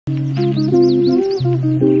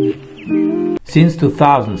Since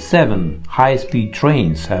 2007, high-speed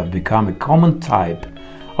trains have become a common type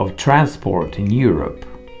of transport in Europe.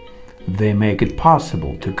 They make it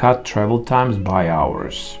possible to cut travel times by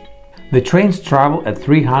hours. The trains travel at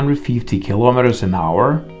 350 km an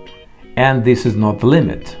hour, and this is not the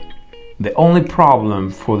limit. The only problem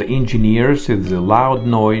for the engineers is the loud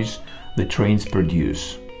noise the trains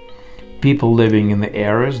produce. People living in the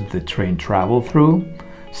areas the train travels through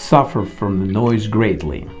suffer from the noise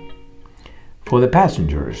greatly. For the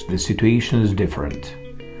passengers, the situation is different.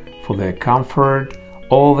 For their comfort,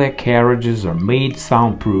 all their carriages are made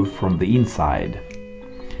soundproof from the inside.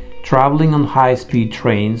 Traveling on high-speed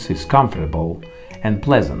trains is comfortable and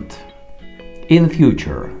pleasant. In the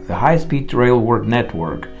future, the high-speed railway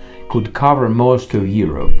network could cover most of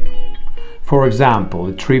Europe. For example,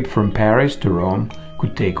 a trip from Paris to Rome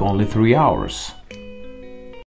could take only 3 hours.